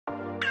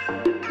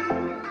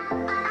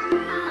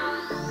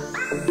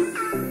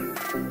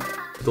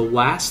The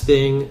last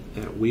thing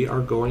that we are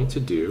going to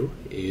do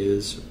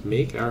is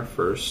make our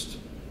first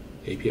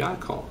API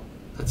call.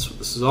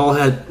 This has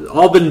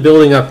all been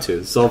building up to.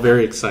 It's all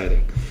very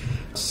exciting.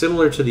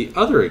 Similar to the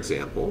other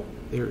example,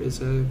 there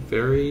is a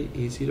very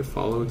easy to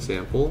follow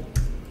example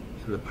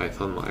in the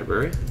Python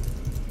library.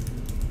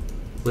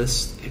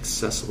 List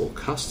accessible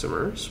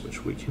customers,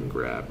 which we can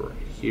grab right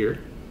here.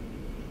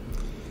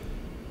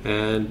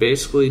 And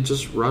basically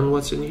just run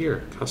what's in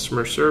here.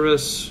 Customer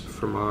service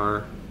from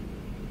our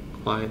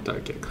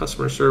client.get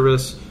customer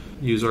service.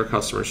 Use our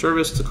customer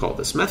service to call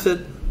this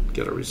method,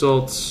 get our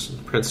results,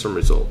 print some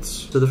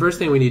results. So the first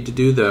thing we need to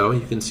do, though,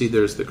 you can see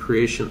there's the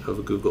creation of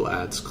a Google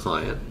Ads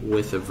client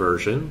with a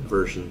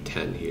version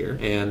 10 here,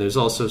 and there's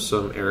also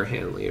some error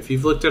handling. If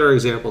you've looked at our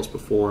examples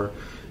before,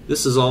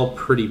 this is all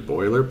pretty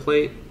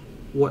boilerplate.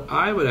 What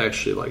I would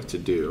actually like to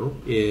do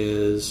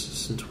is,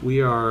 since we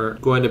are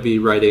going to be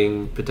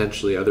writing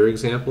potentially other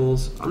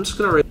examples, I'm just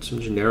going to write some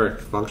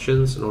generic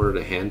functions in order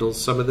to handle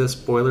some of this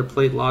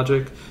boilerplate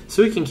logic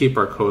so we can keep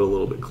our code a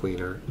little bit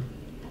cleaner.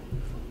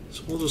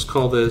 So we'll just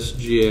call this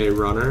GA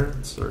runner.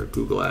 It's our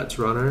Google Ads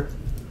runner.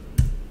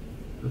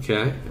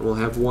 Okay, and we'll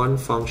have one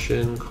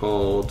function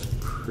called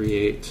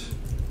create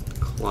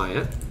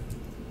client.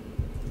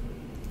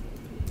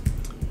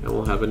 And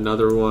we'll have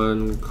another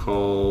one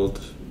called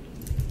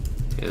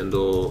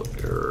handle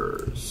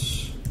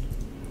errors.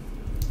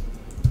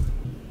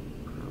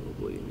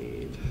 Probably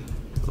need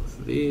both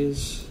of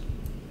these.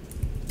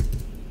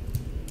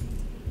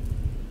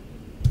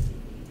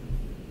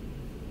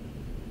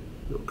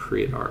 We'll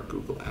create our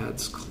Google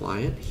Ads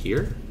client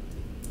here.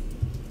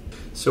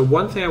 So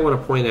one thing I want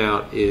to point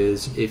out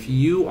is if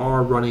you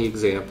are running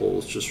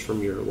examples just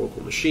from your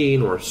local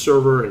machine or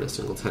server in a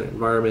single tenant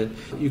environment,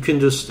 you can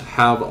just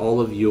have all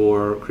of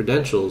your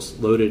credentials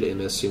loaded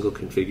in a single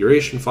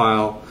configuration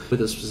file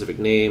with a specific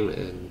name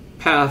and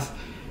path.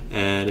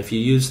 And if you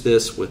use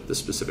this with the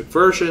specific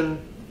version,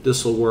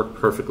 this will work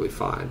perfectly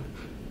fine.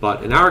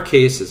 But in our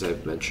case, as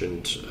I've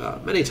mentioned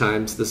many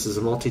times, this is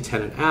a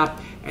multi-tenant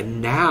app.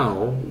 And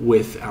now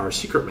with our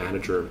secret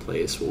manager in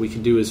place, what we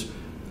can do is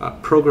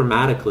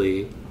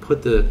programmatically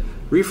put the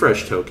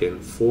refresh token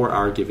for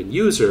our given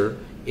user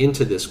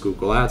into this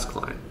Google Ads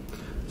client.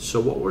 So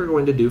what we're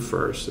going to do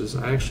first is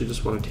I actually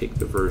just want to take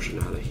the version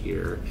out of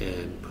here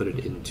and put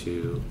it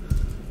into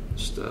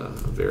just a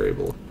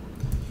variable.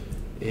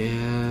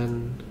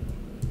 And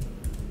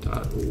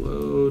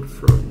 .load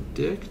from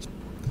dict.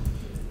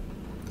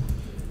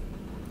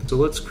 So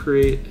let's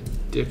create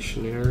a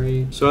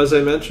dictionary. So as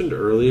I mentioned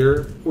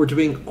earlier, we're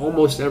doing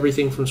almost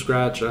everything from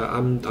scratch.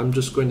 I'm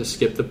just going to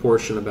skip the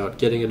portion about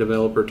getting a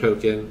developer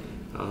token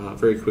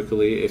very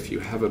quickly. If you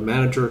have a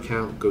manager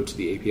account, go to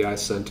the API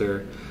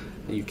Center.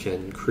 You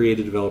can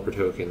create a developer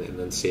token and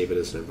then save it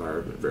as an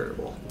environment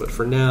variable. But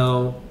for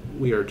now,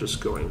 we are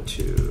just going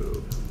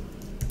to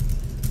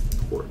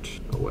import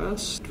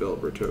OS.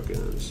 Developer token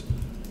is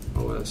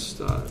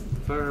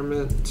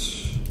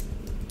os.environment.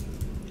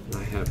 And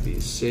I have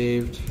these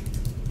saved.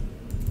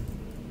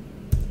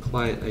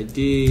 Client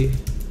ID,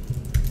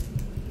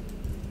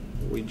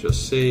 we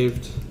just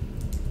saved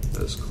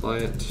as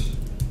client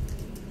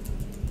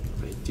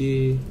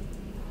ID.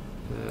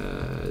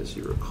 As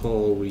you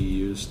recall, we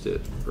used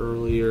it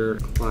earlier.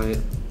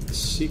 Client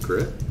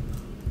secret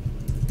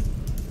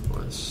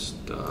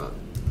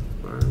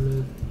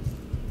os.environment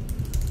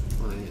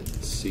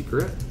client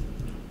secret.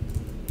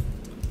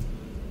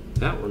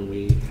 That one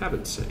we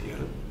haven't set yet.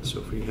 So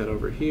if we head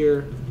over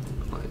here,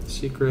 client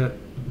secret.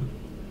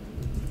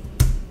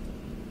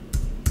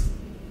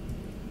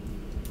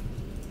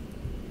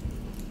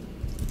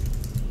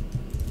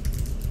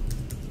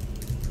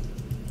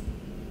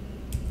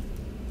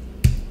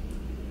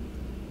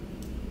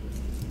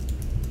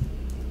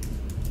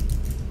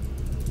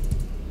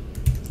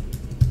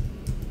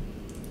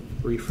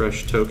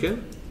 Refresh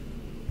token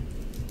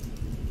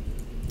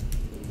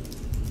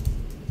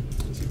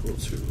is equal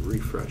to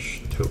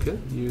refresh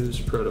token. Use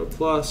proto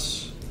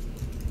plus.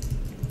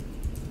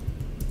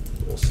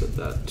 We'll set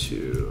that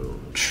to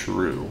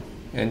true.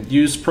 And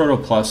use proto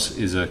plus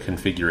is a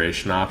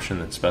configuration option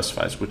that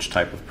specifies which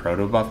type of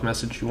protobuf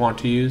message you want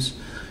to use.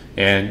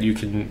 And you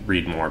can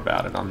read more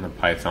about it on the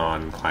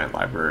Python client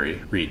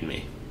library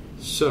README.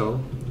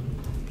 So,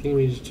 the thing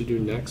we need to do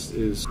next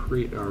is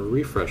create our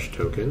refresh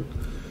token.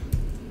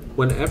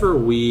 Whenever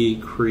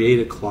we create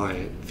a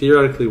client,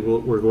 theoretically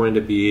we're going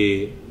to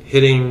be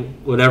hitting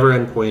whatever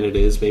endpoint it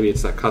is, maybe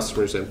it's that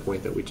customer's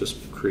endpoint that we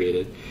just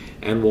created,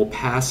 and we'll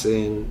pass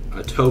in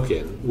a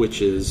token,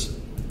 which is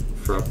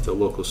from the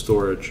local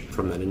storage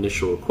from that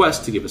initial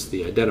request to give us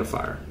the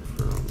identifier.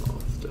 From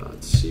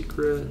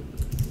auth.secret,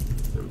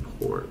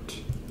 import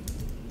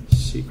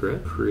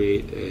secret,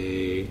 create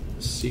a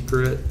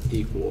secret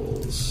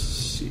equals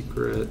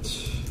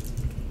secret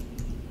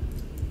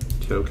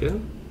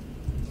token.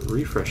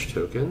 Refresh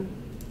token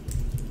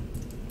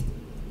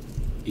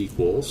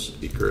equals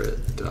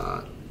secret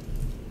dot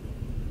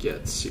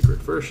get secret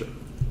version.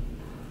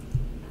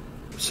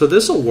 So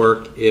this will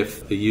work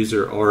if the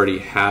user already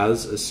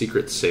has a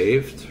secret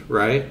saved,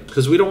 right?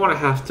 Because we don't want to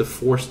have to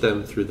force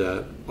them through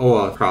the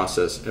OAuth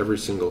process every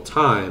single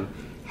time.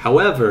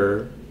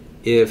 However,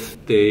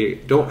 if they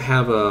don't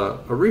have a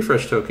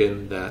refresh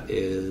token that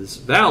is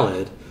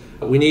valid,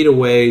 we need a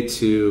way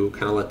to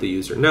kind of let the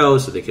user know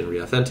so they can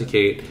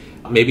re-authenticate.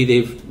 Maybe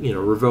they've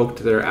revoked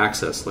their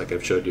access like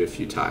I've showed you a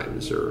few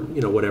times, or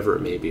whatever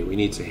it may be. We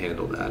need to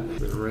handle that. I'm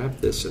going to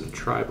wrap this in a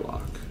try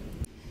block.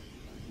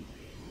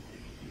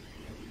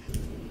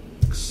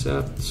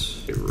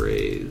 Accept,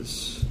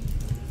 erase,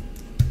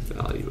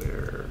 value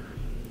error.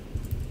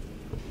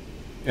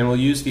 And we'll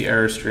use the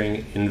error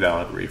string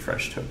invalid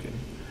refresh token.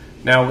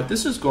 Now what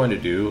this is going to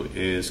do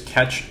is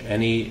catch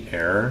any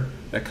error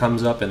that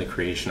comes up in the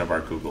creation of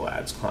our Google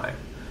Ads client.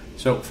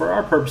 So for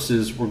our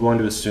purposes, we're going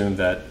to assume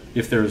that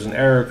if there was an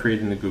error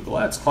created in the Google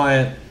Ads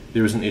client,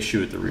 there was an issue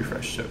with the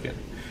refresh token.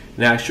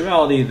 In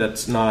actuality,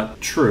 that's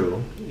not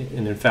true.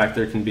 And in fact,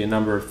 there can be a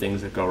number of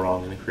things that go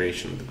wrong in the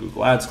creation of the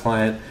Google Ads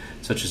client,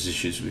 such as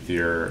issues with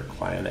your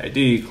client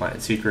ID,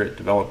 client secret,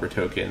 developer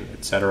token,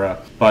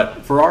 etc.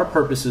 But for our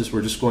purposes,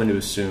 we're just going to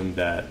assume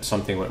that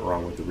something went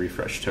wrong with the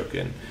refresh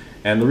token.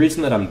 And the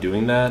reason that I'm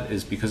doing that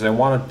is because I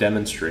want to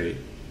demonstrate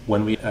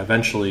when we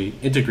eventually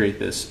integrate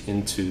this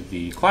into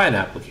the client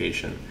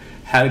application,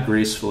 how to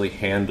gracefully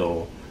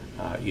handle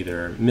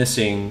either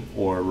missing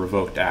or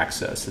revoked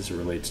access as it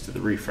relates to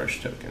the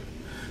refresh token.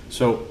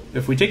 So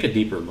if we take a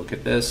deeper look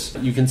at this,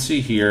 you can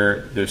see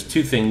here there's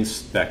two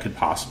things that could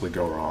possibly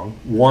go wrong.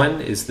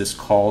 One is this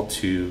call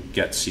to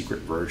get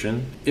secret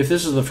version. If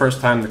this is the first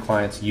time the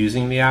client's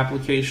using the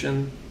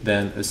application,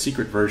 then a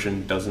secret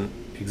version doesn't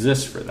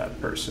exist for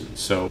that person.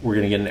 So we're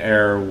going to get an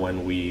error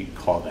when we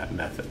call that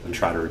method and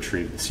try to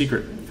retrieve the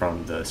secret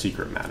from the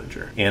secret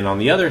manager. And on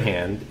the other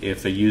hand,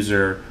 if the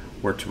user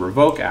were to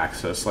revoke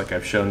access, like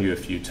I've shown you a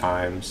few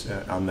times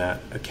on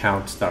that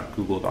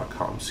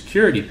accounts.google.com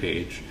security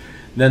page,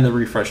 then the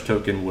refresh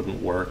token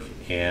wouldn't work,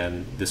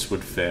 and this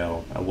would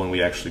fail when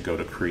we actually go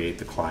to create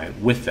the client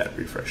with that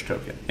refresh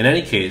token. In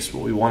any case,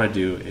 what we want to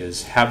do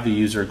is have the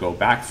user go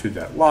back through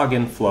that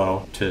login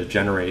flow to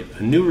generate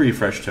a new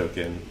refresh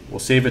token. We'll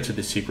save it to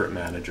the secret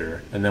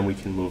manager, and then we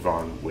can move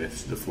on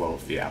with the flow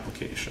of the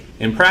application.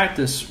 In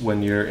practice,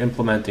 when you're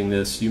implementing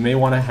this, you may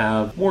want to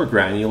have more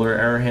granular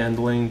error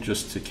handling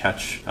just to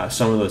catch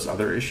some of those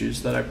other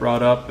issues that I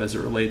brought up as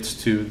it relates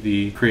to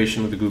the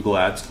creation of the Google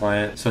Ads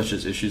client, such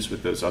as issues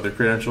with those other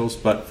credentials.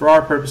 But for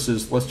our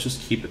purposes, let's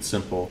just keep it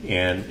simple.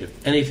 And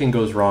if anything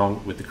goes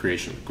wrong with the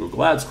creation of the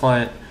Google Ads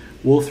client,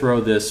 we'll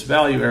throw this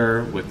value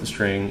error with the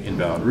string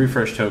invalid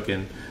refresh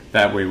token.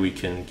 That way we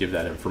can give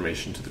that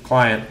information to the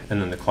client, and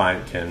then the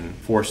client can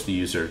force the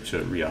user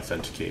to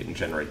re-authenticate and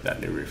generate that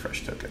new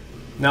refresh token.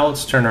 Now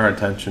let's turn our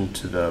attention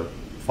to the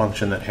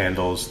function that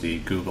handles the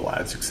Google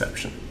Ads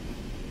exception.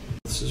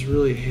 This is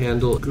really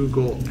handle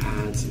Google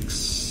Ads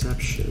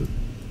exception.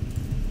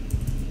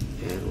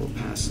 And we'll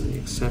pass in the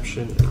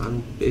exception. And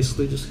I'm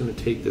basically just going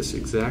to take this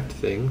exact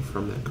thing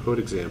from that code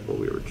example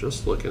we were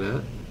just looking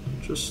at.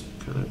 Just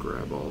kind of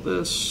grab all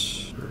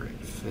this. All right,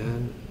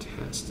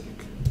 fantastic.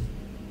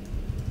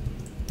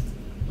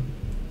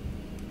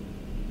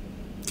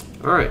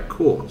 All right,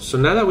 cool. So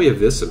now that we have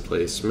this in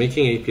place,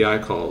 making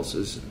API calls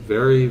is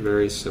very,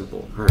 very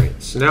simple. All right,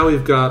 so now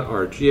we've got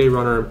our GA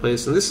runner in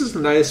place, and this is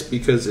nice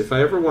because if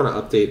I ever want to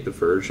update the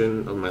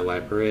version of my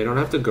library, I don't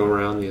have to go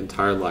around the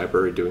entire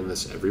library doing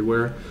this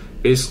everywhere.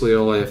 Basically,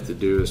 all I have to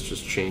do is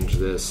just change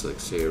this, like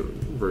say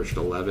version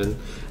 11.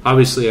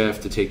 Obviously, I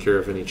have to take care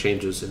of any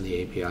changes in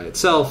the API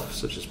itself,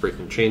 such as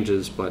breaking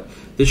changes, but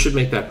this should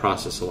make that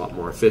process a lot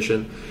more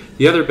efficient.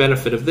 The other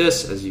benefit of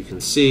this, as you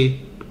can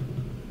see,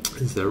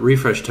 is that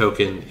refresh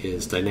token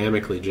is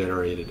dynamically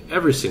generated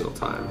every single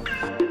time.